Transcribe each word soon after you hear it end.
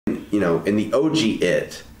in the OG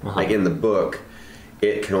like in the book,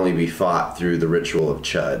 it can only be fought through the ritual of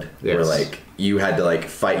Chud, where like you had to like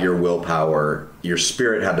fight your willpower. Your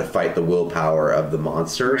spirit had to fight the willpower of the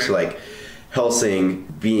monster. So like Helsing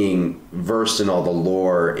being versed in all the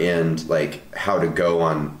lore and like how to go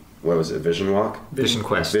on, what was it, Vision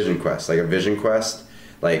Quest, like a vision quest.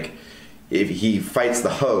 Like if he fights the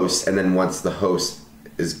host, and then once the host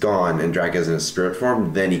is gone and Dracula's in his spirit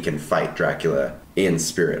form, then he can fight Dracula in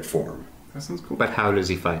spirit form. That sounds cool. But how does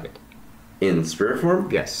he fight it? In spirit form?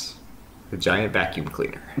 Yes. The giant vacuum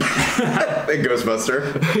cleaner. The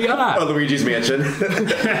Ghostbuster. Yeah. Oh, Luigi's Mansion.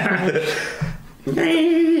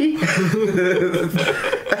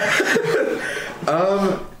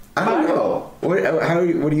 I don't know.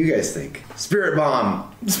 What do you guys think? Spirit Bomb.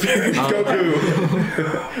 Goku.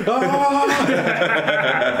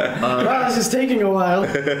 Wow, this is taking a while.